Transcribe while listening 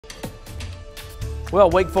Well,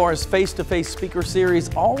 Wake Forest face-to-face speaker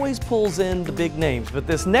series always pulls in the big names, but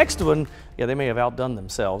this next one, yeah, they may have outdone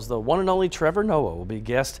themselves. The one and only Trevor Noah will be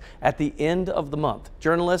guest at the end of the month.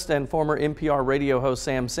 Journalist and former NPR radio host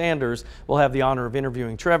Sam Sanders will have the honor of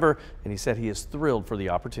interviewing Trevor, and he said he is thrilled for the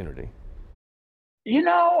opportunity. You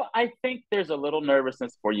know, I think there's a little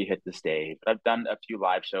nervousness before you hit the stage. I've done a few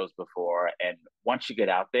live shows before, and once you get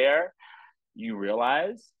out there, you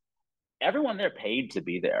realize everyone there paid to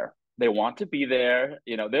be there. They want to be there.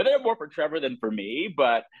 You know, they're there more for Trevor than for me,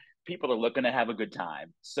 but people are looking to have a good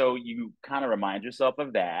time. So you kind of remind yourself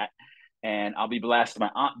of that. And I'll be blessed. My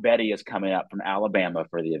Aunt Betty is coming up from Alabama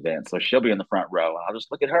for the event. So she'll be in the front row. I'll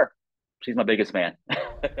just look at her. She's my biggest fan.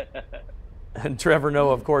 And Trevor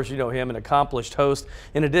Noah, of course, you know him, an accomplished host.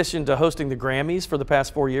 In addition to hosting the Grammys for the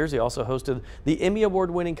past 4 years, he also hosted the Emmy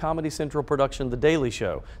Award-winning Comedy Central production, The Daily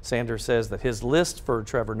Show. Sanders says that his list for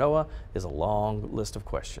Trevor Noah is a long list of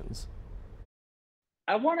questions.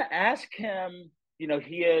 I want to ask him, you know,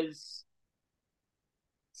 he is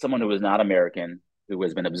someone who is not American, who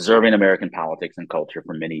has been observing American politics and culture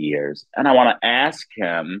for many years. And I want to ask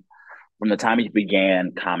him, from the time he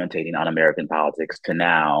began commentating on American politics to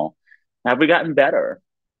now, have we gotten better?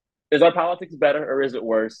 Is our politics better or is it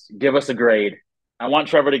worse? Give us a grade. I want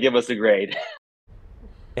Trevor to give us a grade.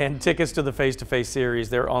 And tickets to the face-to-face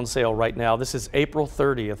series, they're on sale right now. This is April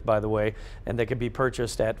 30th, by the way, and they can be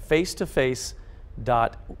purchased at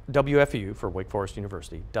face-to-face.wfu for Wake Forest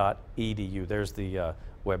University.edu. There's the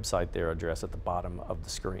website, their address at the bottom of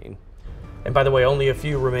the screen. And by the way, only a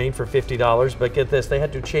few remain for $50, but get this, they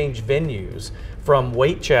had to change venues from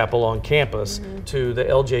Waite Chapel on campus to the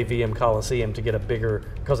LJVM Coliseum to get a bigger,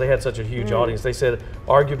 because they had such a huge audience. They said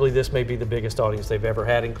arguably this may be the biggest audience they've ever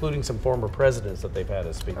had, including some former presidents that they've had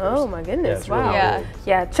as speakers. Oh my goodness, yeah, wow. Really cool.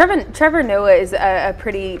 Yeah, Trevor Noah is a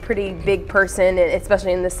pretty big person,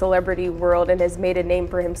 especially in the celebrity world, and has made a name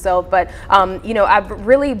for himself. But, you know, I've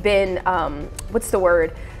really been, what's the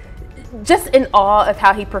word? Just in awe of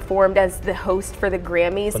how he performed as the host for the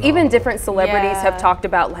Grammys. Phenomenal. Even different celebrities have talked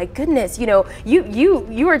about, like, goodness, you know,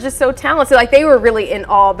 you are just so talented. Like, they were really in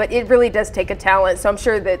awe, but it really does take a talent. So I'm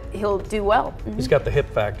sure that he'll do well. He's got the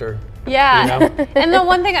hip factor. Yeah, you know? And the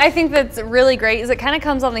one thing I think that's really great is it kind of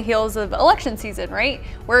comes on the heels of election season, right?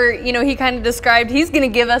 Where, you know, he kind of described he's going to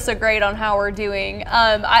give us a grade on how we're doing.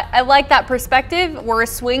 I like that perspective. We're a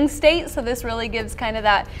swing state, so this really gives kind of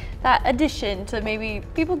that addition to maybe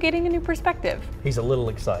people getting a new perspective. He's a little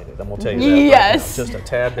excited, I'm going to tell you that. Yes. Right now. Just a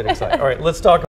tad bit excited. All right, let's talk